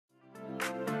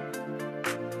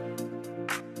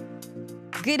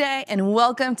Good day and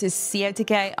welcome to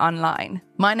COTK Online.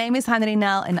 My name is Hannah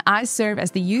Nell and I serve as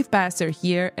the youth pastor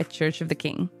here at Church of the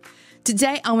King.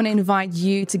 Today, I want to invite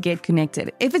you to get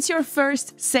connected. If it's your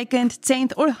first, second,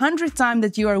 10th, or 100th time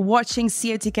that you are watching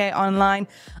COTK Online,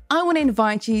 I want to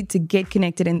invite you to get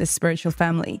connected in the spiritual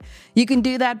family. You can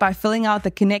do that by filling out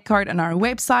the Connect card on our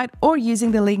website or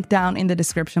using the link down in the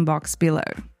description box below.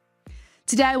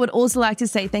 Today, I would also like to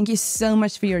say thank you so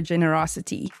much for your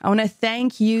generosity. I want to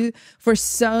thank you for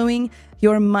sowing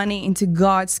your money into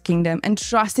God's kingdom and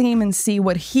trusting Him and see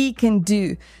what He can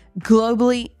do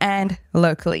globally and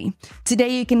locally.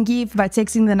 Today, you can give by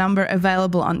texting the number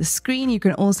available on the screen. You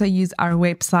can also use our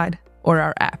website or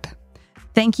our app.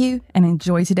 Thank you and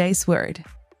enjoy today's word.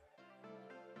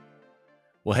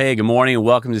 Well, hey, good morning and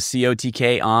welcome to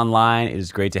COTK Online. It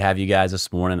is great to have you guys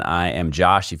this morning. I am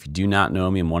Josh. If you do not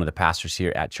know me, I'm one of the pastors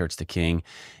here at Church the King,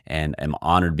 and I'm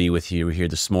honored to be with you here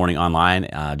this morning online.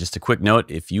 Just a quick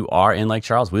note, if you are in Lake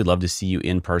Charles, we'd love to see you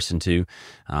in person too.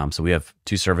 So we have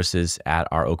 2 services at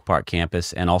our Oak Park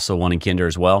campus and also one in Kinder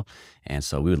as well. And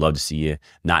so we would love to see you,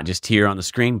 not just here on the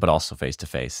screen, but also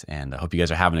face-to-face. And I hope you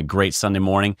guys are having a great Sunday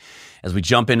morning. As we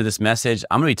jump into this message,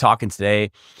 I'm going to be talking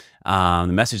today. The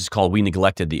message is called "We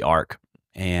Neglected the Ark,"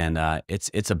 and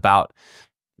it's about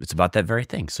that very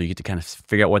thing. So you get to kind of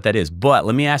figure out what that is. But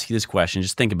let me ask you this question.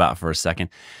 Just think about it for a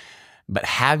second. But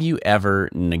have you ever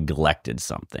neglected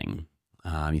something?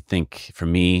 You think, for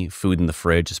me, food in the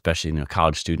fridge, especially a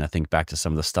college student, I think back to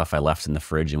some of the stuff I left in the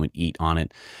fridge and would eat on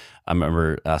it. I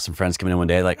remember some friends coming in one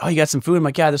day like, "Oh, you got some food?" I'm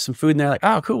like, "Yeah, there's some food in there." Like,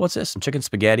 "Oh, cool, what's this?" Some chicken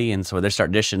spaghetti. And so they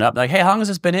start dishing up. Like, "Hey, how long has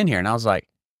this been in here?" And I was like,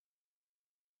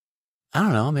 I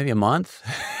don't know, maybe a month.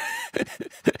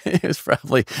 It was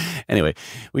probably, anyway,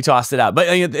 we tossed it out. But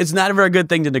it's not a very good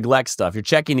thing to neglect stuff. Your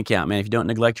checking account, man, if you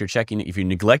neglect your checking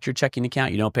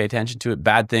account, you don't pay attention to it,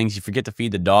 bad things, you forget to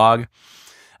feed the dog.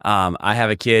 I have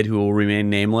a kid who will remain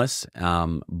nameless,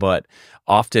 but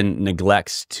often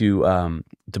neglects to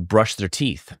brush their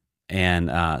teeth.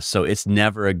 And so it's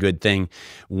never a good thing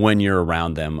when you're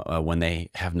around them when they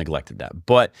have neglected that.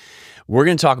 But we're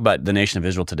going to talk about the nation of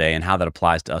Israel today and how that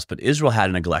applies to us. But Israel had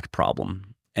a neglect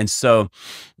problem. And so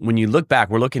when you look back,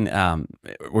 we're going to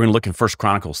look in 1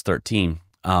 Chronicles 13.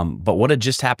 But what had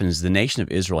just happened is the nation of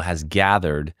Israel has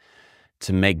gathered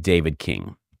to make David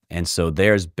king. And so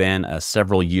there's been a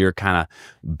several-year kind of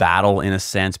battle, in a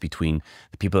sense, between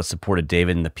the people that supported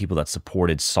David and the people that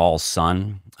supported Saul's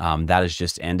son. That has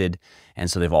just ended.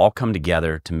 And so they've all come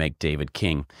together to make David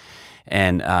king.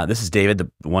 And this is David,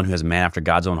 the one who has a man after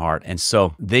God's own heart. And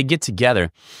so they get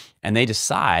together and they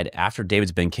decide, after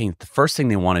David's been king, the first thing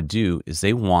they want to do is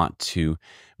they want to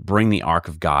bring the ark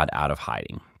of God out of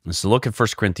hiding. And so look at 1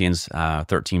 Corinthians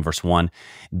 13, verse 1.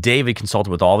 David consulted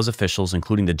with all of his officials,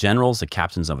 including the generals, the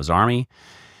captains of his army.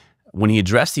 When he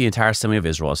addressed the entire assembly of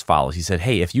Israel as follows, he said,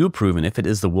 "Hey, if you approve and if it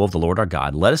is the will of the Lord our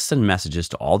God, let us send messages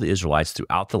to all the Israelites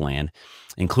throughout the land,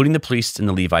 including the priests and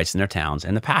the Levites in their towns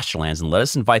and the pasture lands, and let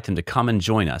us invite them to come and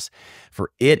join us. For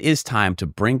it is time to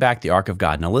bring back the ark of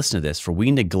God." Now listen to this, "for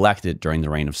we neglected it during the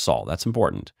reign of Saul." That's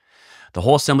important. The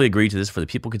whole assembly agreed to this, for the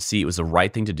people could see it was the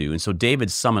right thing to do. And so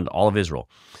David summoned all of Israel,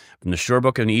 from the shore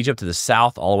brook in Egypt to the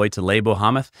south, all the way to Lebo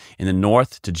Hamath in the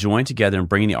north, to join together in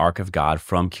bringing the ark of God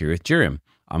from Kiriath Jearim.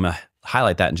 I'm going to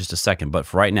highlight that in just a second, but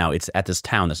for right now, it's at this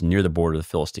town that's near the border of the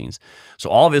Philistines. So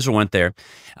all of Israel went there,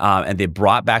 and they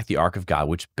brought back the ark of God,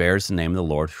 which bears the name of the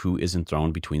Lord, who is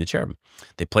enthroned between the cherubim.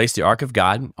 They placed the ark of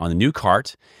God on the new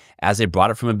cart as they brought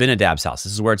it from Abinadab's house.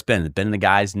 This is where it's been. It's been in the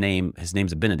guy's name. His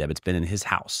name's Abinadab. It's been in his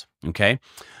house, okay?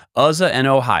 Uzzah and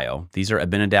Ohio, these are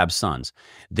Abinadab's sons,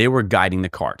 they were guiding the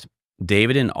cart.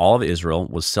 David and all of Israel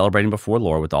was celebrating before the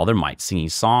Lord with all their might, singing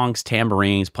songs,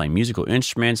 tambourines, playing musical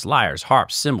instruments, lyres,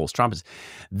 harps, cymbals, trumpets.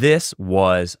 This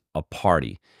was a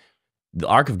party. The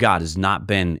ark of God has not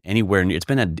been anywhere near, it's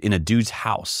been in a dude's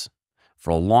house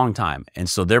for a long time. And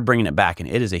so they're bringing it back, and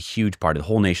it is a huge party. The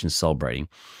whole nation's celebrating.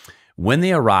 When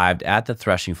they arrived at the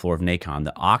threshing floor of Nacon,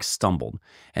 the ox stumbled,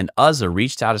 and Uzzah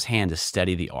reached out his hand to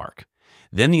steady the ark.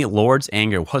 Then the Lord's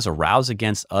anger was aroused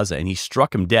against Uzzah, and he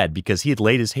struck him dead because he had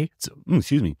laid his hands,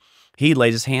 he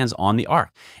laid his hands on the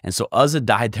ark. And so Uzzah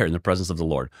died there in the presence of the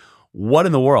Lord. What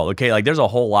in the world? Okay, like there's a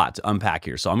whole lot to unpack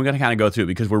here. So I'm going to kind of go through it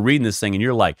because we're reading this thing and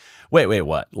you're like, wait,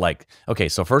 what? Like, okay,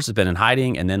 so first it's been in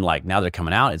hiding, and then like now they're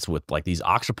coming out. It's with like these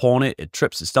ox are pulling it. It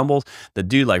trips, it stumbles. The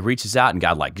dude like reaches out and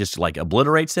God like just like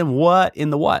obliterates him. What in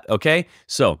the what? Okay,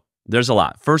 so there's a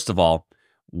lot. First of all,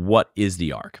 what is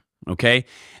the ark? Okay,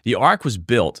 the ark was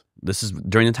built. This is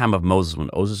during the time of Moses, when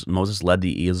Moses led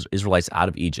the Israelites out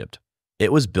of Egypt.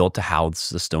 It was built to house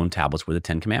the stone tablets where the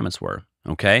 10 Commandments were.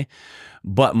 Okay,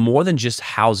 but more than just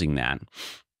housing that,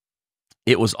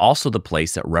 it was also the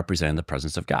place that represented the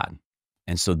presence of God.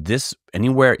 And so this,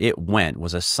 anywhere it went,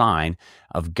 was a sign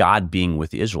of God being with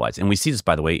the Israelites. And we see this,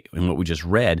 by the way, in what we just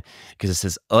read, because it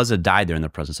says Uzzah died there in the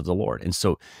presence of the Lord. And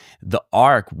so the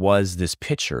ark was this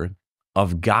picture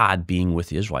of God being with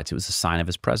the Israelites. It was a sign of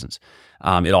his presence.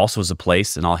 It also was a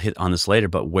place, and I'll hit on this later,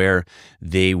 but where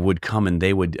they would come and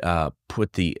they would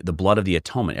put the blood of the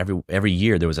atonement. Every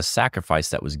year there was a sacrifice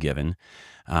that was given,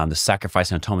 the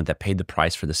sacrifice and atonement that paid the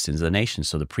price for the sins of the nation.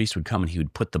 So the priest would come and he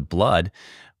would put the blood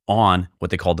on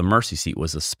what they called the mercy seat,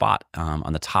 was a spot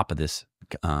on the top of this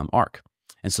ark.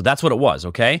 And so that's what it was,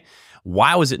 okay?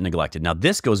 Why was it neglected? Now,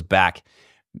 this goes back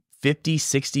 50,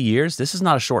 60 years. This is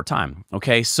not a short time,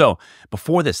 okay? So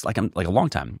before this, like a long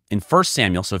time, in 1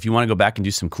 Samuel, so if you want to go back and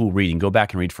do some cool reading, go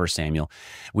back and read 1 Samuel.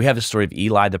 We have the story of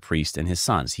Eli the priest and his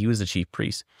sons. He was the chief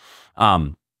priest.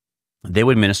 They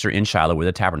would minister in Shiloh where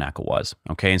the tabernacle was,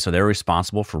 okay? And so they were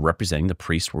responsible for representing, the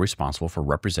priests were responsible for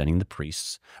representing the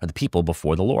priests or the people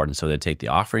before the Lord. And so they'd take the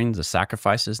offerings, the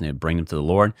sacrifices, and they'd bring them to the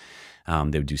Lord.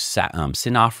 They would do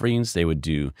sin offerings, they would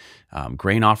do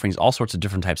grain offerings, all sorts of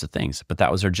different types of things. But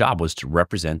that was their job, was to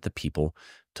represent the people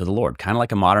to the Lord, kind of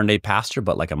like a modern day pastor,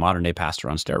 but like a modern day pastor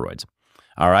on steroids,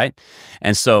 all right?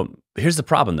 And so here's the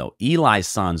problem though. Eli's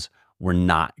sons were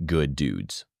not good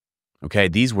dudes. Okay,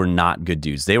 these were not good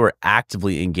dudes. They were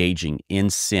actively engaging in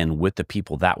sin with the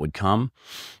people that would come.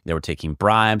 They were taking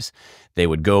bribes. They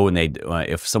would go and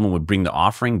if someone would bring the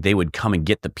offering, they would come and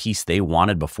get the piece they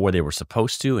wanted before they were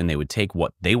supposed to, and they would take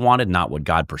what they wanted, not what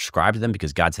God prescribed to them,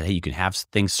 because God said, hey, you can have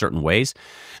things certain ways.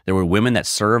 There were women that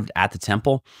served at the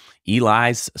temple.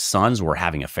 Eli's sons were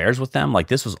having affairs with them. Like,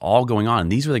 this was all going on,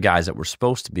 and these were the guys that were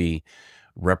supposed to be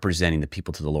representing the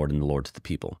people to the Lord and the Lord to the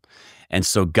people. And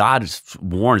so God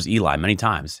warns Eli many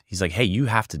times. He's like, hey, you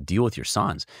have to deal with your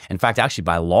sons. In fact, actually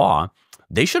by law,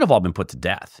 they should have all been put to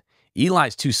death.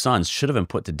 Eli's two sons should have been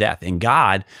put to death. And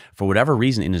God, for whatever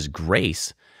reason in his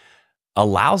grace,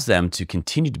 allows them to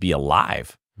continue to be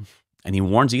alive. And he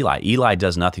warns Eli. Eli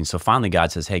does nothing. So finally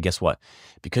God says, hey, guess what?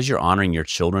 Because you're honoring your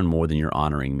children more than you're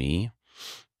honoring me,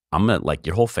 I'm going to, like,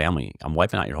 your whole family, I'm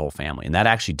wiping out your whole family. And that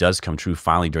actually does come true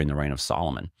finally during the reign of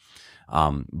Solomon.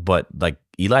 But like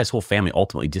Eli's whole family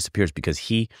ultimately disappears because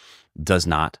he does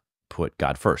not put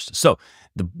God first. So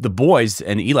the boys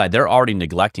and Eli, they're already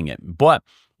neglecting it. But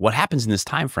what happens in this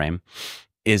time frame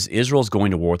is Israel's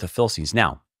going to war with the Philistines.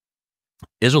 Now,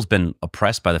 Israel's been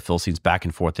oppressed by the Philistines back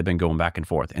and forth. They've been going back and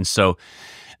forth. And so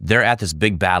they're at this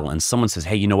big battle, and someone says,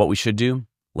 hey, you know what we should do?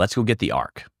 Let's go get the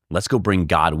ark. Let's go bring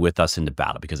God with us into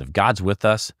battle, because if God's with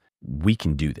us, we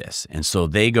can do this. And so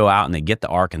they go out and they get the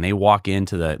ark and they walk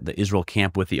into the Israel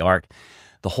camp with the ark.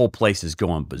 The whole place is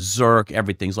going berserk.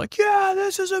 Everything's like, yeah,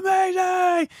 this is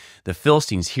amazing. The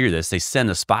Philistines hear this. They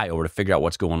send a spy over to figure out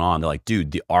what's going on. They're like,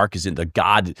 dude, the ark is in their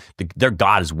God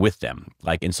is with them.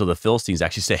 Like, and so the Philistines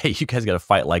actually say, hey, you guys got to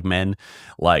fight like men.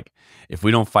 Like, if we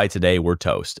don't fight today, we're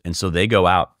toast. And so they go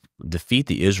out, defeat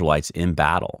the Israelites in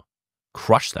battle,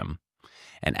 crush them,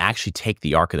 and actually take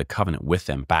the Ark of the Covenant with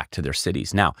them back to their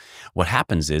cities. Now, what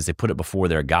happens is they put it before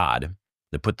their God.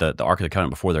 They put the Ark of the Covenant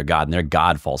before their God, and their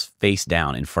God falls face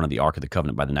down in front of the Ark of the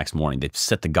Covenant by the next morning. They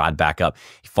set the God back up.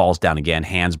 He falls down again.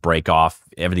 Hands break off.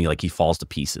 Everything, like, he falls to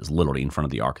pieces, literally in front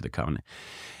of the Ark of the Covenant.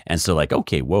 And so, like,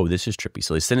 okay, whoa, this is trippy.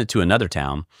 So they send it to another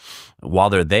town. While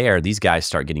they're there, these guys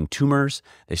start getting tumors.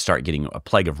 They start getting a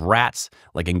plague of rats.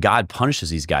 Like, and God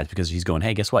punishes these guys because he's going,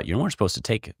 hey, guess what? You weren't supposed to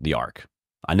take the Ark.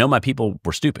 I know my people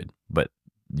were stupid, but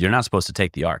you're not supposed to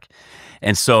take the ark.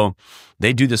 And so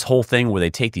they do this whole thing where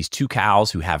they take these two cows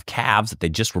who have calves that they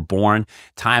just were born,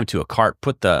 tie them to a cart,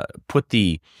 put the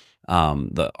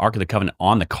Ark of the Covenant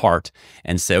on the cart,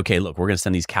 and say, okay, look, we're going to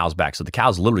send these cows back. So the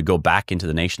cows literally go back into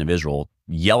the nation of Israel,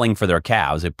 yelling for their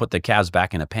calves. They put the calves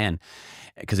back in a pen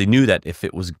because they knew that if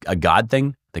it was a God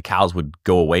thing, the cows would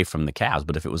go away from the calves.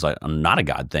 But if it was not a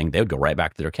God thing, they would go right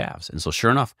back to their calves. And so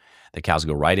sure enough, the cows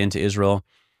go right into Israel.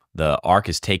 The ark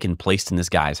is taken, placed in this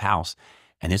guy's house,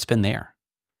 and it's been there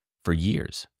for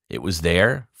years. It was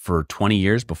there for 20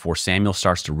 years before Samuel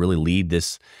starts to really lead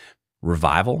this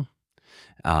revival,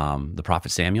 the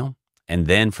prophet Samuel. And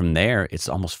then from there, it's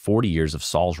almost 40 years of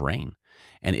Saul's reign.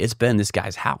 And it's been this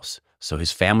guy's house. So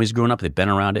his family's grown up, they've been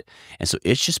around it. And so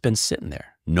it's just been sitting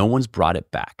there. No one's brought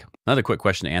it back. Another quick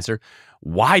question to answer.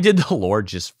 Why did the Lord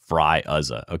just fry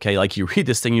Uzzah? Okay, like, you read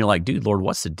this thing, you're like, dude, Lord,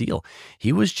 what's the deal?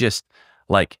 He was just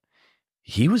like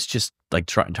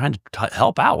trying to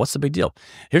help out. What's the big deal?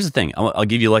 Here's the thing. I'll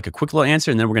give you like a quick little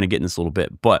answer, and then we're going to get in this a little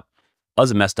bit. But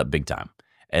Uzzah messed up big time.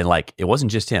 And like, it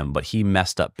wasn't just him, but he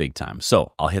messed up big time.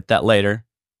 So I'll hit that later,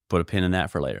 put a pin in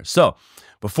that for later. So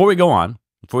before we go on,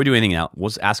 before we do anything else,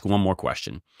 let's ask one more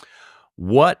question.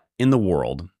 What in the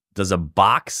world does a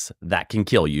box that can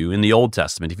kill you in the Old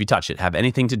Testament, if you touch it, have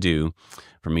anything to do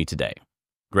for me today?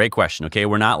 Great question, okay?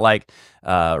 We're not like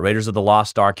Raiders of the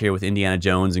Lost Ark here with Indiana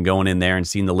Jones and going in there and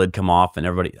seeing the lid come off and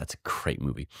everybody. That's a great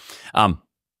movie. But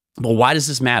why does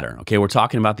this matter? Okay, we're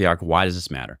talking about the ark. Why does this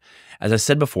matter? As I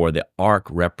said before, the ark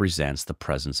represents the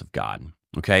presence of God,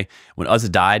 okay? When Uzzah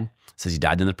died, it says he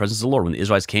died in the presence of the Lord. When the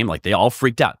Israelites came, like they all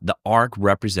freaked out. The ark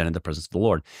represented the presence of the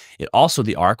Lord. The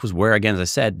ark was where, again, as I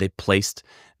said, they placed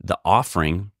the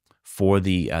offering for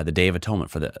the Day of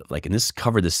Atonement, and this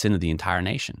covered the sin of the entire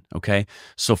nation, okay?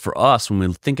 So for us, when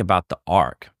we think about the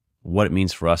ark, what it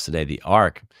means for us today, the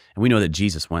ark, and we know that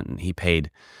Jesus went and he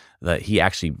paid, he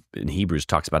actually, in Hebrews,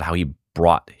 talks about how he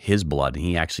brought his blood and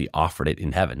he actually offered it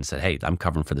in heaven and said, hey, I'm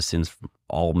covering for the sins of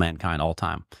all mankind, all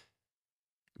time.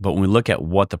 But when we look at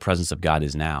what the presence of God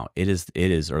is now, it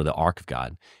is, or the ark of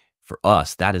God, for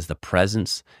us, that is the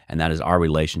presence and that is our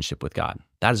relationship with God.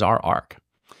 That is our ark.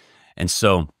 And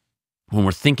so when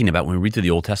we read through the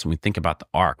Old Testament, we think about the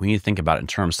ark, we need to think about it in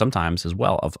terms sometimes as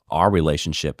well of our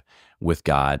relationship with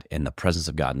God and the presence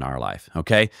of God in our life,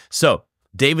 okay? So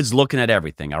David's looking at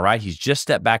everything, all right? He's just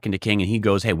stepped back into king and he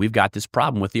goes, hey, we've got this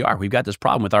problem with the ark. We've got this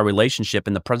problem with our relationship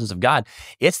in the presence of God.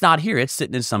 It's not here. It's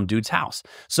sitting in some dude's house.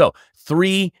 So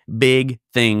 3 big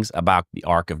things about the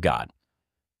ark of God.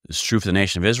 It's true for the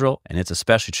nation of Israel, and it's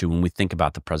especially true when we think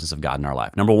about the presence of God in our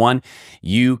life. Number 1,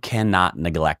 you cannot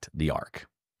neglect the ark,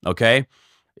 okay?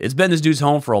 It's been this dude's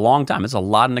home for a long time. It's a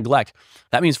lot of neglect.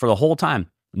 That means for the whole time,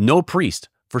 no priest,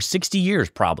 for 60 years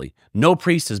probably, no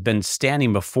priest has been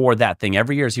standing before that thing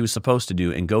every year as he was supposed to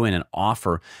do and go in and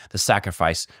offer the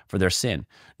sacrifice for their sin.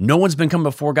 No one's been coming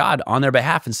before God on their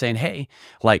behalf and saying, hey,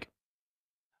 like,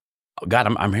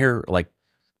 God, I'm here, like,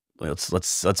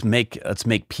 let's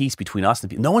make peace between us and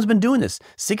people. No one's been doing this.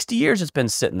 60 years it's been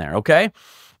sitting there, okay?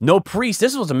 No priest.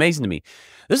 This was amazing to me.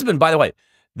 This has been, by the way,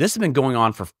 this has been going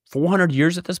on for 400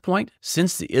 years at this point,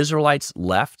 since the Israelites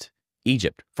left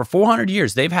Egypt. For 400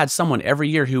 years, they've had someone every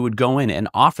year who would go in and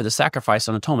offer the sacrifice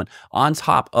on atonement on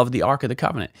top of the Ark of the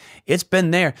Covenant. It's been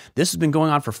there. This has been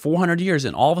going on for 400 years,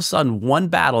 and all of a sudden, one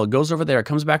battle, it goes over there, it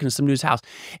comes back into some dude's house,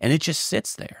 and it just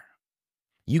sits there.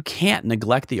 You can't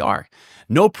neglect the ark.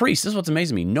 No priest, this is what's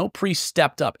amazing to me, no priest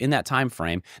stepped up in that time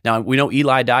frame. Now, we know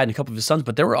Eli died and a couple of his sons,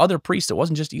 but there were other priests. It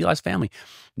wasn't just Eli's family.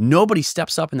 Nobody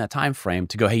steps up in that time frame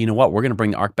to go, hey, you know what? We're going to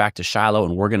bring the ark back to Shiloh,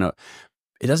 and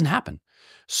it doesn't happen.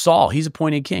 Saul, he's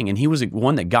appointed king, and he was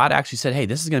one that God actually said, hey,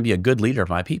 this is going to be a good leader of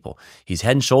my people. He's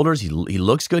head and shoulders. He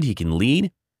looks good. He can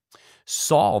lead.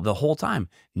 Saul, the whole time,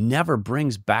 never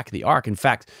brings back the ark. In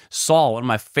fact, Saul, one of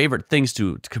my favorite things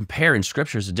to compare in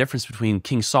Scripture is the difference between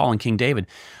King Saul and King David.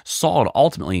 Saul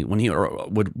ultimately, when he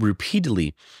would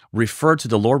repeatedly refer to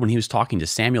the Lord when he was talking to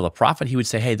Samuel, the prophet, he would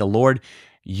say, hey, the Lord,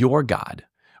 your God.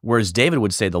 Whereas David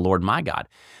would say, the Lord, my God.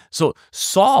 So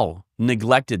Saul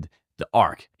neglected the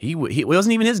ark. He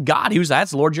wasn't even his God. He was,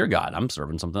 that's the Lord your God. I'm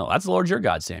serving something else. That's the Lord your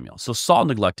God, Samuel. So Saul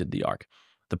neglected the ark.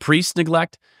 The priests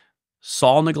neglect,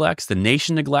 Saul neglects, the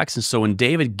nation neglects. And so when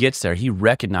David gets there, he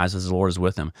recognizes the Lord is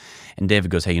with him. And David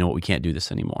goes, hey, you know what? We can't do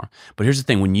this anymore. But here's the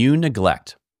thing. When you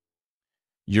neglect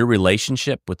your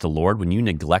relationship with the Lord, when you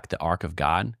neglect the ark of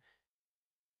God,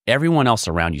 everyone else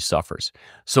around you suffers.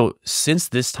 So since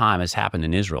this time has happened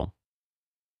in Israel,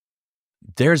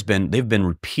 they've been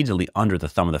repeatedly under the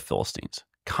thumb of the Philistines.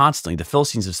 Constantly, the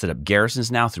Philistines have set up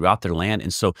garrisons now throughout their land.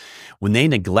 And so when they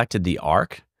neglected the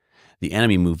ark, the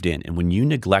enemy moved in. And when you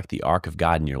neglect the ark of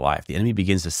God in your life, the enemy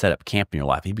begins to set up camp in your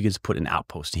life. He begins to put an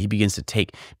outpost. He begins to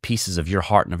take pieces of your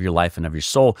heart and of your life and of your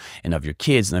soul and of your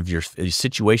kids and of your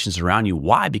situations around you.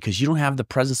 Why? Because you don't have the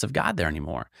presence of God there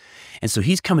anymore. And so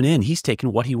he's coming in, he's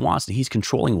taking what he wants, and he's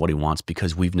controlling what he wants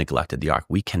because we've neglected the ark.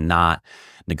 We cannot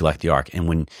neglect the ark. And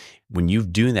when you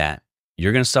do that,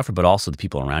 you're going to suffer, but also the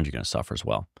people around you are going to suffer as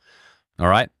well. All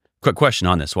right? Quick question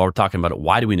on this while we're talking about it.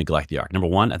 Why do we neglect the ark? Number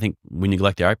 1, I think we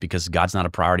neglect the ark because God's not a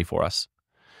priority for us.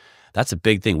 That's a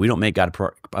big thing. We don't make God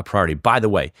a priority. By the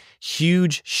way,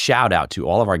 huge shout out to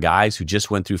all of our guys who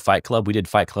just went through Fight Club. We did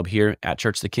Fight Club here at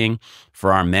Church of the King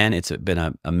for our men. It's been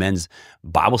a men's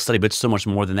Bible study, but it's so much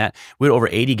more than that. We had over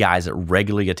 80 guys that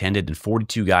regularly attended and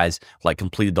 42 guys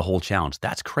completed the whole challenge.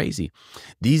 That's crazy.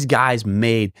 These guys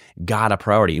made God a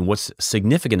priority. And what's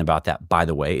significant about that, by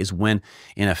the way, is when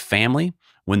in a family,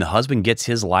 when the husband gets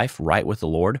his life right with the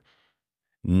Lord,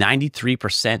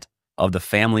 93% of the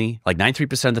family,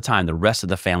 93% of the time, the rest of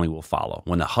the family will follow.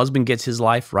 When the husband gets his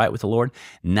life right with the Lord,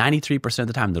 93% of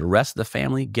the time, the rest of the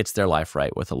family gets their life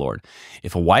right with the Lord.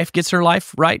 If a wife gets her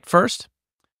life right first,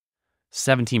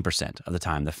 17% of the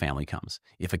time the family comes.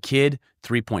 If a kid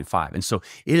 3.5. And so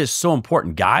it is so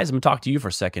important. Guys, I'm going to talk to you for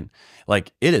a second.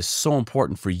 Like, it is so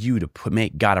important for you to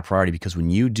make God a priority, because when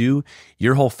you do,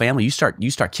 your whole family, you start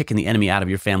kicking the enemy out of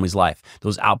your family's life.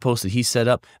 Those outposts that he set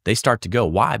up, they start to go.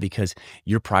 Why? Because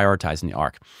you're prioritizing the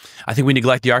ark. I think we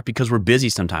neglect the ark because we're busy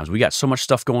sometimes. We got so much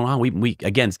stuff going on. We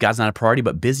again, God's not a priority,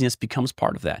 but busyness becomes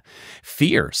part of that.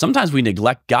 Fear. Sometimes we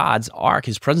neglect God's ark,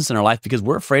 his presence in our life, because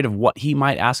we're afraid of what he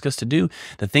might ask us to do,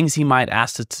 the things he might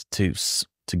ask us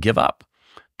to give up.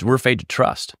 We're afraid to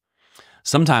trust.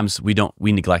 Sometimes we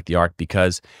neglect the ark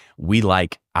because we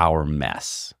like our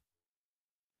mess.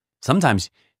 Sometimes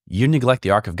you neglect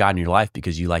the ark of God in your life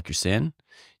because you like your sin.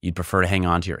 You'd prefer to hang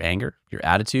on to your anger, your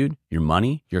attitude, your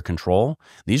money, your control.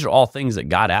 These are all things that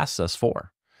God asks us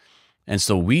for. And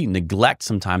so we neglect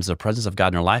sometimes the presence of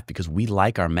God in our life because we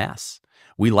like our mess.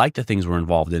 We like the things we're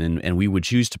involved in, and we would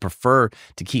choose to prefer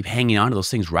to keep hanging on to those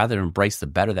things rather than embrace the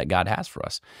better that God has for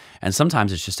us. And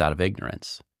sometimes it's just out of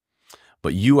ignorance.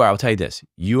 But I'll tell you this,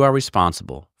 you are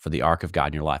responsible for the ark of God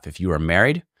in your life. If you are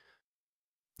married,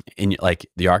 like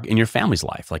the ark in your family's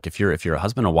life, like if you're a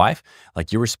husband or wife,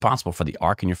 like you're responsible for the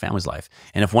ark in your family's life.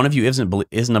 And if one of you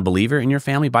isn't a believer in your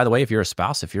family, by the way, if you're a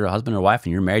spouse, if you're a husband or wife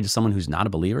and you're married to someone who's not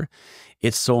a believer,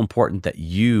 it's so important that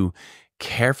you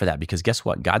care for that, because guess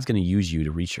what? God's going to use you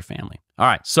to reach your family. All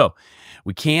right, so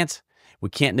we can't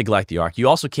neglect the ark. You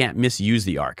also can't misuse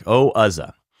the ark. Oh,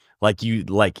 Uzzah,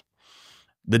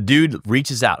 the dude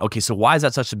reaches out. Okay, so why is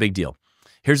that such a big deal?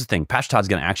 Here's the thing. Pastor Todd's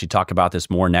going to actually talk about this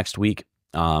more next week.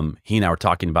 He and I were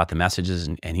talking about the messages,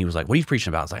 and he was like, "What are you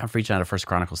preaching about?" I was like, "I'm preaching out of 1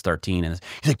 Chronicles 13." And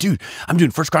he's like, "Dude, I'm doing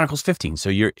 1 Chronicles 15."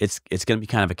 So it's going to be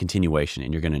kind of a continuation,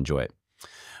 and you're going to enjoy it.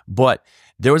 But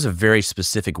there was a very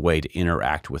specific way to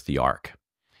interact with the ark.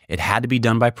 It had to be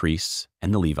done by priests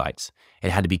and the Levites.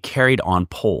 It had to be carried on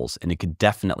poles, and it could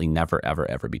definitely never, ever,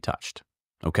 ever be touched.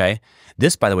 Okay?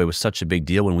 This, by the way, was such a big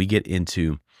deal when we get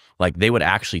into, like, they would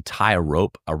actually tie a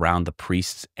rope around the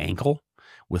priest's ankle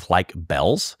with like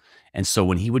bells. And so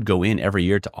when he would go in every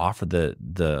year to offer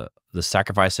the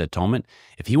sacrifice of atonement,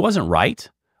 if he wasn't right,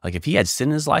 like if he had sin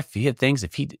in his life, if he had things,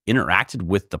 if he interacted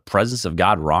with the presence of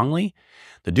God wrongly,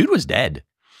 the dude was dead.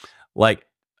 Like,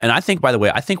 and I think, by the way,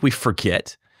 I think we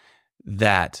forget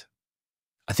that.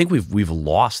 I think we've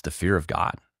lost the fear of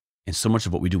God. In so much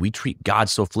of what we do, we treat God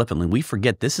so flippantly. We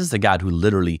forget this is the God who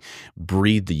literally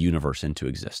breathed the universe into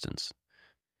existence.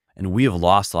 And we have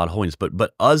lost a lot of holiness.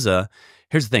 But Uzzah,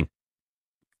 here's the thing.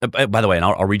 By the way, and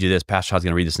I'll read you this. Pastor Todd's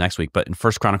going to read this next week. But in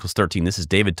 1 Chronicles 13, this is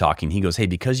David talking. He goes, "Hey,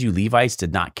 because you Levites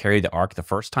did not carry the ark the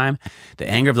first time, the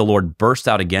anger of the Lord burst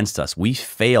out against us. We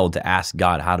failed to ask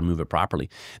God how to move it properly."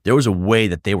 There was a way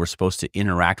that they were supposed to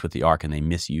interact with the ark, and they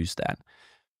misused that.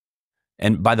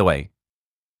 And by the way,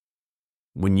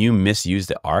 when you misuse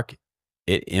the ark,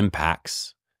 it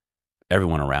impacts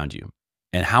everyone around you.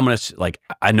 And how much, like,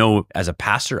 I know as a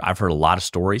pastor, I've heard a lot of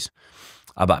stories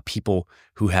about people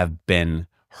who have been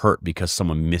hurt because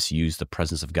someone misused the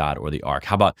presence of God or the ark.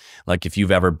 How about, like, if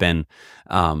you've ever had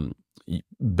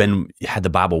the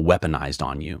Bible weaponized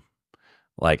on you?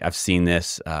 Like, I've seen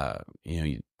this,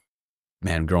 growing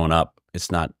up,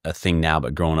 it's not a thing now,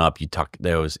 but growing up,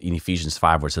 there was in Ephesians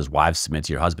 5 where it says, "Wives, submit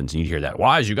to your husbands." And you'd hear that,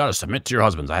 "Wives, you got to submit to your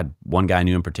husbands." I had one guy I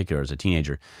knew in particular as a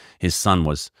teenager. His son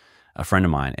was a friend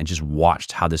of mine, and just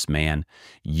watched how this man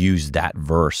used that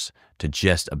verse to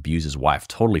just abuse his wife,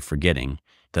 totally forgetting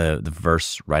the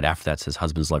verse right after that says,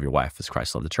 "Husbands, love your wife as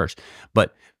Christ loved the church."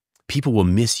 But people will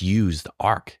misuse the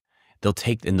ark. They'll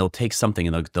take something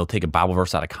and they'll take a Bible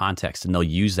verse out of context, and they'll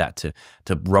use that to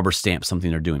rubber stamp something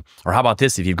they're doing. Or how about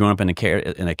this? If you've grown up in a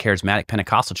charismatic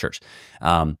Pentecostal church,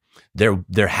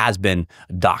 there has been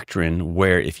doctrine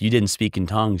where if you didn't speak in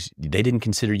tongues, they didn't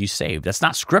consider you saved. That's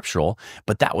not scriptural,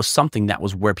 but that was something that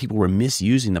was where people were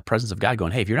misusing the presence of God,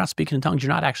 going, "Hey, if you're not speaking in tongues,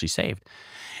 you're not actually saved."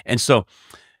 And so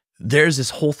there's this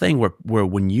whole thing where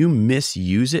when you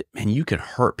misuse it, man, you can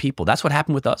hurt people. That's what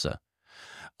happened with Uzzah.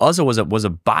 Uzzah was a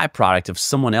byproduct of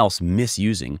someone else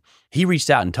misusing. He reached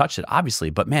out and touched it,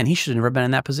 obviously, but man, he should have never been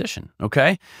in that position,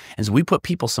 okay? And so we put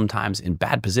people sometimes in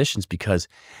bad positions because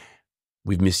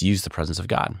we've misused the presence of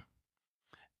God.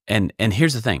 And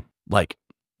here's the thing, like,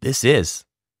 this is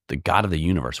the God of the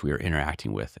universe we are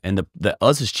interacting with. And the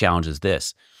Uzzah's challenge is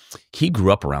this. He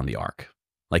grew up around the ark.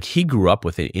 Like, he grew up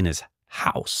with it in his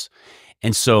house.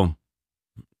 And so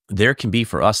there can be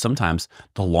for us sometimes,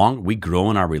 the longer we grow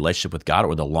in our relationship with God,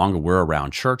 or the longer we're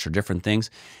around church or different things,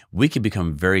 we can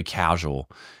become very casual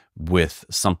with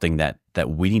something that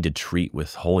we need to treat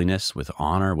with holiness, with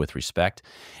honor, with respect.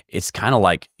 It's kind of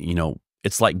like,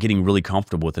 it's like getting really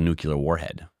comfortable with a nuclear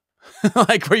warhead.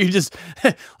 Like where you just,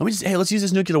 hey, let's use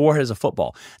this nuclear warhead as a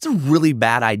football. It's a really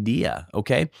bad idea,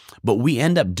 okay? But we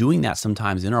end up doing that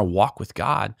sometimes in our walk with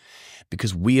God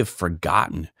because we have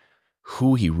forgotten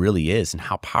who he really is and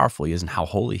how powerful he is and how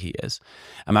holy he is.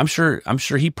 I'm sure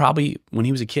he probably, when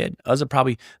he was a kid, Uzzah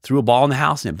probably threw a ball in the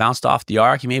house and it bounced off the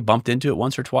ark. He may have bumped into it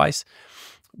once or twice,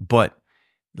 but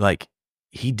like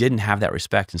he didn't have that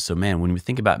respect. And so, man, when we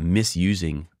think about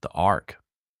misusing the ark,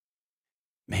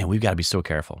 man, we've got to be so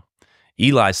careful.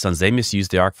 Eli's sons, they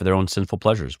misused the ark for their own sinful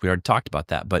pleasures. We already talked about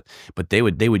that, but they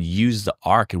would use the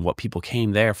ark and what people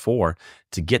came there for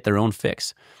to get their own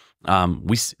fix.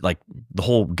 We like the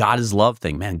whole God is love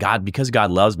thing, man. God, because God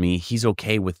loves me, he's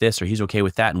okay with this or he's okay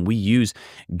with that. And we use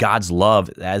God's love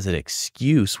as an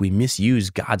excuse. We misuse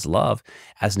God's love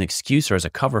as an excuse or as a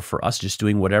cover for us just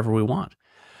doing whatever we want.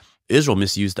 Israel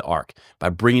misused the ark by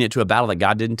bringing it to a battle that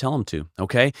God didn't tell them to,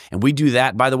 okay? And we do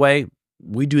that, by the way,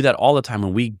 we do that all the time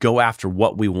when we go after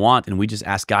what we want and we just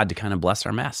ask God to kind of bless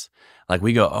our mess. Like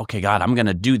we go, okay, God, I'm going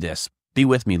to do this. Be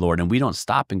with me, Lord. And we don't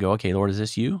stop and go, okay, Lord, is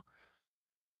this you?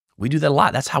 We do that a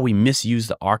lot. That's how we misuse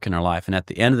the ark in our life. And at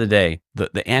the end of the day,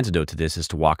 the antidote to this is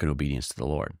to walk in obedience to the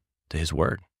Lord, to his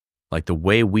word. Like the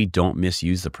way we don't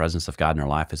misuse the presence of God in our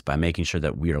life is by making sure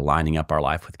that we are lining up our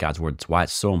life with God's word. That's why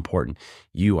it's so important.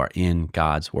 You are in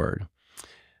God's word.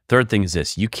 Third thing is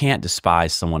this: you can't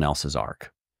despise someone else's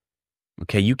ark.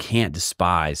 Okay, you can't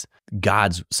despise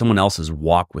someone else's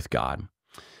walk with God.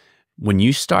 When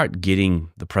you start getting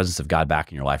the presence of God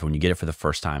back in your life, when you get it for the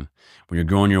first time, when you're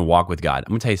growing your walk with God, I'm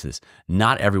going to tell you this: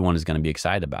 not everyone is going to be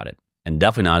excited about it, and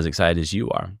definitely not as excited as you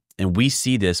are. And we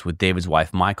see this with David's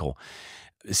wife, Michal.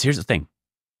 Here's the thing: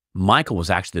 Michal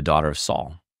was actually the daughter of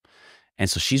Saul. And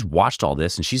so she's watched all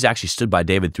this, and she's actually stood by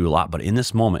David through a lot. But in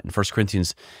this moment, in 1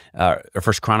 Chronicles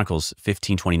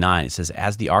 15:29, it says,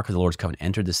 as the ark of the Lord's covenant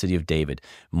entered the city of David,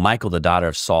 Michal, the daughter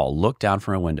of Saul, looked down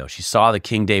from her window. She saw the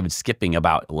King David skipping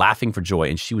about, laughing for joy,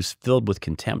 and she was filled with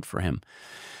contempt for him.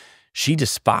 She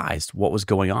despised what was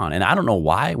going on. And I don't know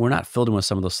why we're not filled in with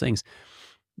some of those things,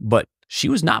 but she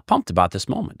was not pumped about this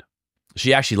moment.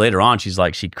 She actually later on,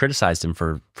 she criticized him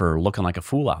for looking like a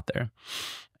fool out there.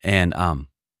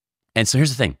 And so here's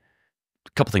the thing,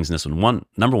 a couple things in this one.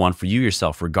 Number one, for you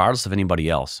yourself, regardless of anybody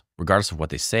else, regardless of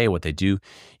what they say, what they do,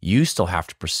 you still have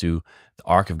to pursue the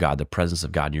ark of God, the presence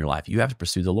of God in your life. You have to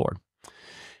pursue the Lord.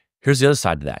 Here's the other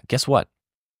side to that. Guess what?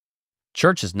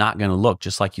 Church is not going to look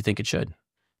just like you think it should,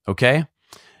 okay?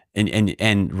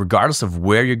 And regardless of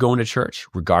where you're going to church,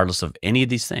 regardless of any of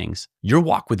these things, your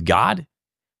walk with God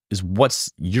is what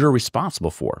you're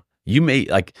responsible for. You may,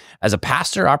 like, as a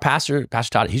pastor, Pastor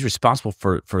Todd, he's responsible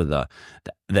for the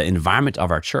environment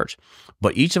of our church.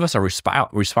 But each of us are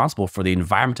responsible for the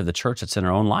environment of the church that's in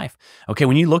our own life. Okay,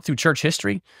 when you look through church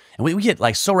history, and we get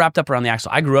like so wrapped up around the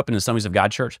axle. I grew up in the Assemblies of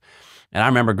God church, and I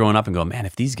remember growing up and going, man,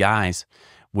 if these guys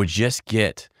would just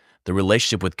get the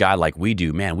relationship with God like we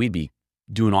do, man, we'd be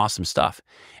doing awesome stuff.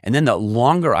 And then the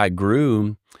longer I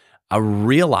grew, I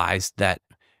realized that,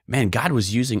 man, God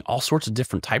was using all sorts of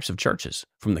different types of churches,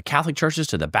 from the Catholic churches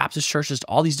to the Baptist churches to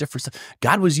all these different stuff.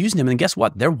 God was using them. And guess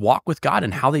what? Their walk with God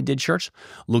and how they did church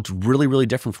looked really, really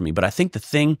different for me. But I think the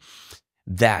thing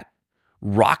that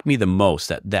rocked me the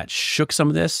most, that shook some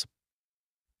of this,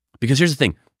 because here's the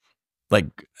thing, like,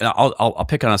 I'll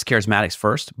pick on us charismatics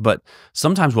first, but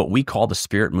sometimes what we call the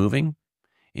Spirit moving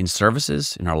in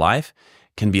services in our life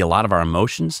can be a lot of our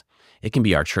emotions. It can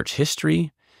be our church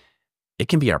history. It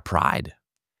can be our pride.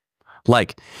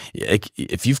 Like,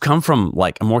 if you've come from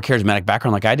like a more charismatic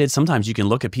background like I did, sometimes you can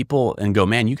look at people and go,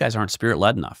 man, you guys aren't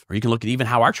Spirit-led enough. Or you can look at even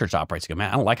how our church operates and go,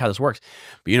 man, I don't like how this works.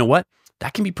 But you know what?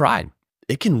 That can be pride.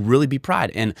 It can really be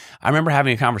pride. And I remember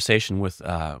having a conversation with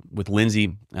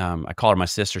Lindsay. I call her my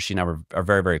sister. She and I are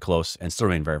very, very close and still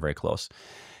remain very, very close.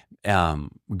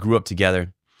 We grew up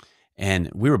together,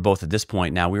 and we were both at this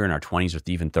point now, we were in our 20s or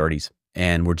even 30s.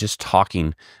 And we're just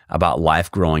talking about life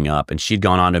growing up. And she'd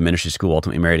gone on to ministry school,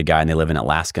 ultimately married a guy, and they live in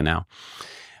Alaska now.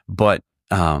 But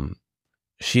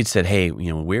she'd said, hey,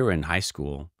 when we were in high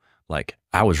school, like,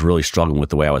 I was really struggling with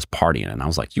the way I was partying. And I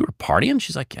was like, you were partying?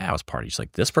 She's like, yeah, I was partying. She's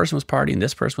like, this person was partying,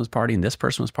 this person was partying, this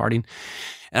person was partying.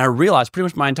 And I realized pretty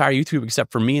much my entire youth group,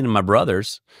 except for me and my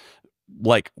brothers,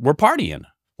 like, we're partying.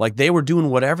 Like, they were doing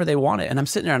whatever they wanted. And I'm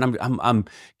sitting there and I'm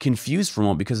confused for a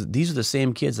moment, because these are the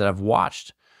same kids that I've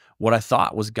watched what I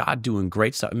thought was God doing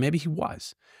great stuff. Maybe he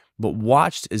was, but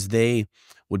watched as they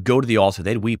would go to the altar,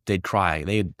 they'd weep, they'd cry,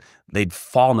 they'd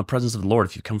fall in the presence of the Lord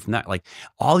if you come from that. Like,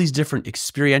 all these different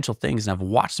experiential things. And I've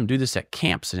watched them do this at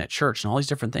camps and at church and all these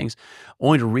different things,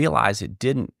 only to realize it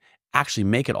didn't actually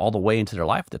make it all the way into their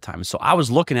life at the time. And so I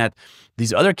was looking at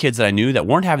these other kids that I knew that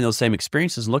weren't having those same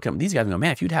experiences and looking at these guys and go,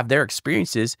 man, if you'd have their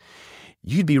experiences,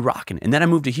 you'd be rocking. And then I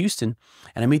moved to Houston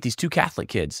and I meet these two Catholic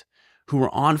kids who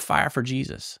were on fire for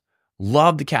Jesus,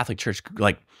 loved the Catholic Church,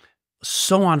 like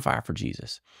so on fire for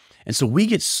Jesus. And so we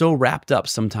get so wrapped up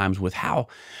sometimes with how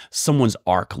someone's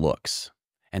ark looks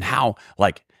and how,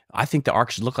 like, I think the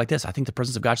ark should look like this. I think the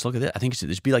presence of God should look like this. I think it should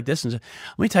just be like this. And let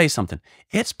me tell you something.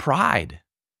 It's pride.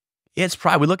 It's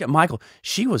pride. We look at Michael.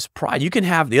 She was pride. You can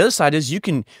have, the other side is you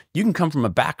can come from a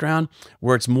background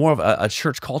where it's more of a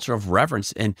church culture of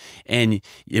reverence, and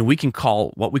we can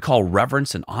call what we call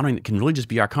reverence and honoring. It can really just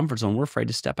be our comfort zone. We're afraid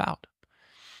to step out.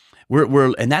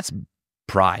 And that's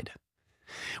pride.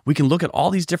 We can look at all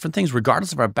these different things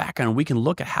regardless of our background. We can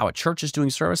look at how a church is doing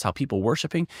service, how people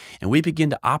worshiping, and we begin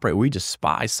to operate. We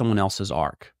despise someone else's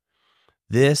ark.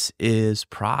 This is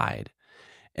pride.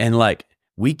 And like,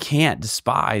 we can't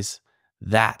despise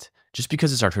that just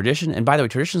because it's our tradition. And by the way,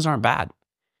 traditions aren't bad.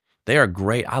 They are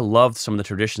great. I love some of the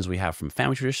traditions we have, from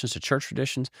family traditions to church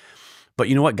traditions. But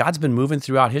you know what? God's been moving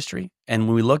throughout history. And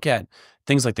when we look at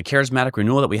things like the charismatic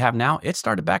renewal that we have now, it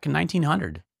started back in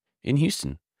 1900 in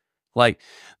Houston. Like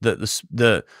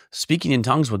the speaking in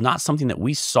tongues was not something that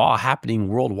we saw happening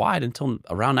worldwide until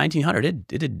around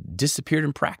 1900. It had disappeared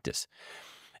in practice.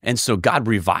 And so God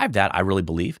revived that, I really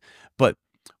believe. But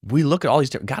we look at all these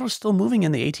different, God was still moving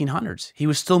in the 1800s. He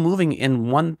was still moving in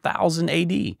 1000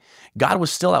 AD. God was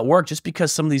still at work. Just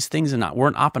because some of these things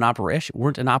weren't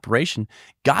in operation,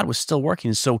 God was still working.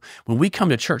 And so when we come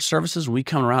to church services, when we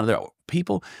come around there,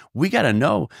 people, we got to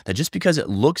know that just because it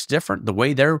looks different, the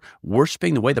way they're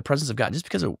worshiping, the way the presence of God, just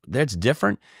because that's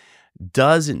different,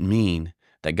 doesn't mean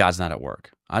that God's not at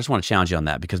work. I just want to challenge you on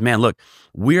that, because, man, look,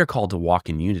 we are called to walk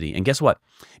in unity. And guess what?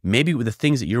 Maybe the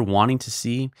things that you're wanting to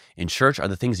see in church are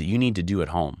the things that you need to do at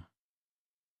home.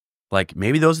 Like,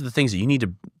 maybe those are the things that you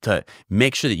need to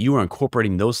make sure that you are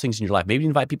incorporating those things in your life. Maybe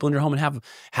invite people in your home and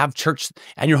have church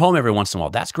at your home every once in a while.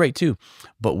 That's great too.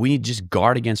 But we need to just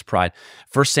guard against pride.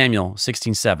 1 Samuel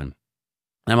 16:7.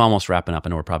 I'm almost wrapping up. I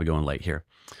know we're probably going late here.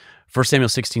 1 Samuel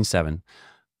 16:7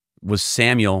 was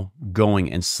Samuel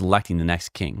going and selecting the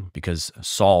next king, because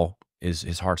Saul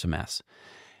his heart's a mess.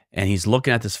 And he's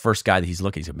looking at this first guy that he's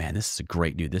looking. He said, man, this is a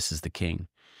great dude. This is the king.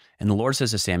 And the Lord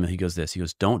says to Samuel, he goes,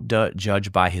 don't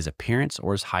judge by his appearance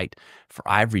or his height, for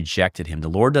I've rejected him. The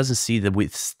Lord doesn't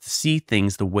see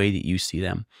things the way that you see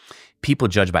them. People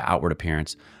judge by outward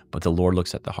appearance, but the Lord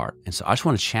looks at the heart. And so I just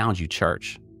want to challenge you,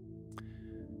 church,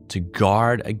 to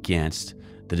guard against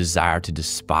the desire to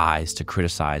despise, to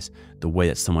criticize the way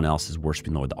that someone else is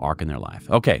worshiping the Lord, the ark in their life.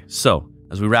 Okay, so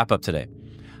as we wrap up today,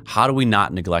 how do we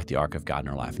not neglect the ark of God in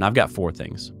our life? And I've got 4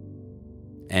 things.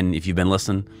 And if you've been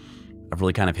listening, I've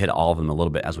really kind of hit all of them a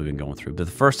little bit as we've been going through. But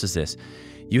the first is this: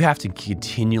 you have to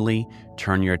continually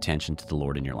turn your attention to the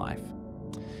Lord in your life.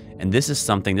 And this is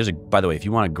something, by the way, if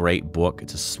you want a great book,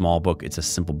 it's a small book, it's a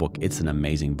simple book, it's an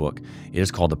amazing book. It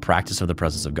is called The Practice of the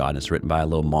Presence of God, and it's written by a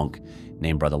little monk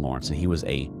named Brother Lawrence. And he was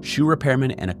a shoe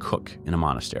repairman and a cook in a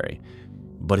monastery.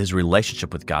 But his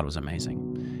relationship with God was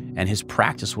amazing. And his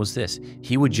practice was this: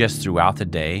 he would just, throughout the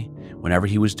day, whenever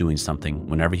he was doing something,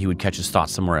 whenever he would catch his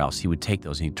thoughts somewhere else, he would take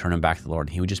those and he'd turn them back to the Lord.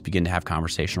 And he would just begin to have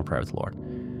conversational prayer with the Lord.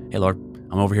 Hey, Lord,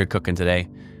 I'm over here cooking today.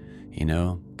 You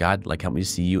know, God, like, help me to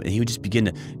see you. And he would just begin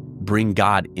to bring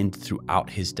God in throughout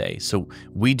his day. So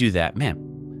we do that,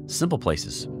 man, simple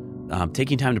places,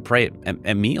 taking time to pray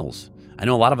at meals. I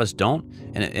know a lot of us don't,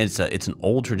 and it's an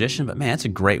old tradition, but man, it's a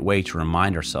great way to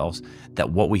remind ourselves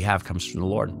that what we have comes from the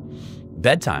Lord.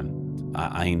 Bedtime.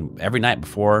 I mean, every night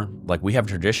before, like, we have a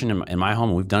tradition in my home,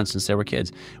 and we've done it since they were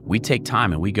kids. We take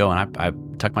time and we go, and I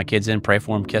tuck my kids in, pray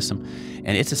for them, kiss them.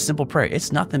 And it's a simple prayer.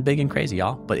 It's nothing big and crazy,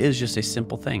 y'all, but it is just a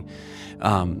simple thing.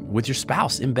 With your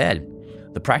spouse in bed,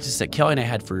 the practice that Kelly and I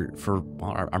had for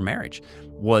our marriage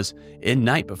was at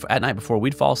night before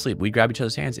we'd fall asleep, we'd grab each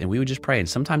other's hands and we would just pray. And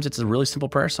sometimes it's a really simple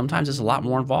prayer. Sometimes it's a lot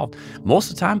more involved. Most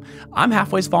of the time, I'm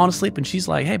halfway falling asleep and she's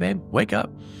like, hey, babe, wake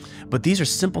up. But these are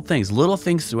simple things, little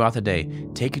things throughout the day.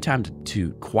 Take your time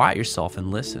to quiet yourself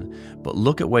and listen. But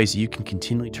look at ways that you can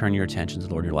continually turn your attention to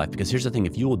the Lord in your life. Because here's the thing,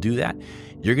 if you will do that,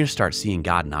 you're going to start seeing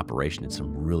God in operation in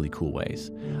some really cool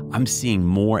ways. I'm seeing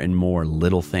more and more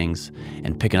little things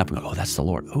and picking up and going, oh, that's the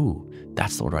Lord. Oh,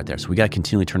 that's the Lord right there. So we got to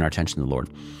continually turn our attention to the Lord.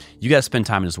 You got to spend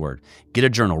time in His Word. Get a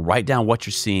journal. Write down what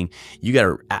you're seeing. You got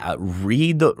to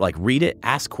read it,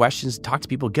 ask questions, talk to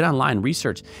people, get online,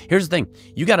 research. Here's the thing.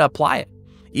 You got to apply it.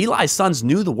 Eli's sons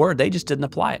knew the Word. They just didn't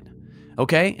apply it.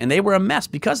 okay? And they were a mess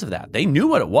because of that. They knew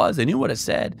what it was. They knew what it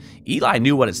said. Eli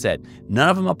knew what it said. None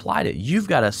of them applied it. You've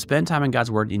got to spend time in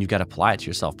God's word, and you've got to apply it to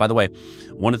yourself. By the way,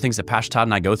 one of the things that Pastor Todd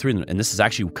and I go through, and this is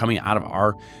actually coming out of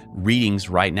our readings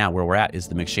right now, where we're at, is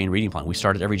the McShane reading plan. We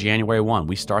start it every January 1.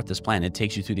 We start this plan. It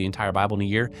takes you through the entire Bible in a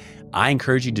year. I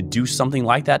encourage you to do something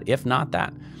like that, if not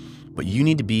that. But you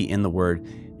need to be in the word.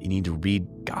 You need to read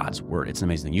God's word. It's an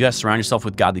amazing thing. You got to surround yourself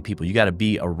with godly people. You got to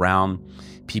be around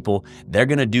people. They're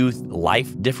going to do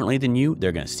life differently than you.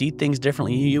 They're going to see things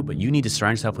differently than you, but you need to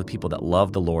surround yourself with people that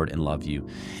love the Lord and love you,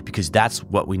 because that's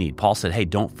what we need. Paul said, hey,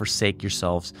 don't forsake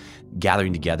yourselves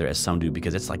gathering together as some do,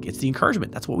 because it's the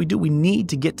encouragement. That's what we do. We need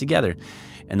to get together.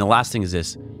 And the last thing is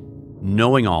this: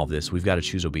 knowing all of this, we've got to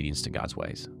choose obedience to God's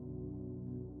ways.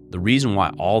 The reason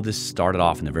why all this started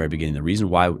off in the very beginning, the reason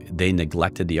why they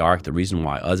neglected the ark, the reason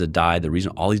why Uzzah died, the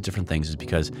reason all these different things is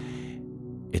because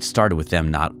it started with them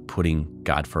not putting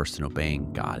God first and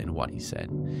obeying God in what he said.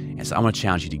 And so I'm going to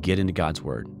challenge you to get into God's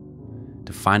word,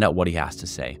 to find out what he has to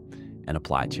say and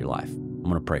apply it to your life. I'm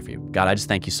going to pray for you. God, I just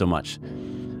thank you so much,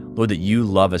 Lord, that you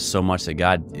love us so much that,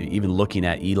 God, even looking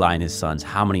at Eli and his sons,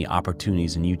 how many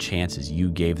opportunities and new chances you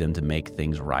gave them to make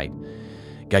things right.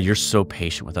 God, you're so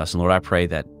patient with us. And Lord, I pray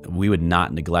that we would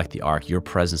not neglect the ark, your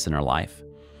presence in our life.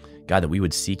 God, that we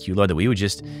would seek you, Lord, that we would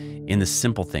just, in the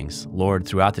simple things, Lord,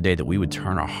 throughout the day, that we would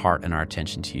turn our heart and our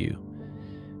attention to you.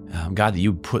 God, that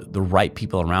you would put the right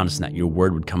people around us and that your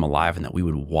word would come alive and that we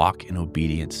would walk in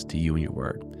obedience to you and your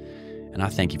word. And I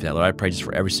thank you for that, Lord. I pray just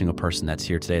for every single person that's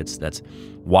here today, that's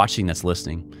watching, that's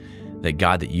listening, that,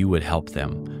 God, that you would help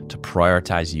them to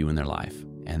prioritize you in their life.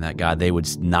 And that, God, they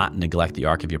would not neglect the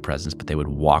ark of your presence, but they would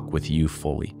walk with you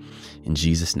fully. In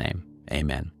Jesus' name,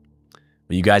 amen.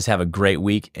 Well, you guys have a great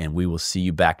week, and we will see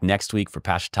you back next week for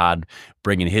Pastor Todd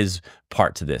bringing his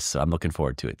part to this. So I'm looking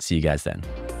forward to it. See you guys then.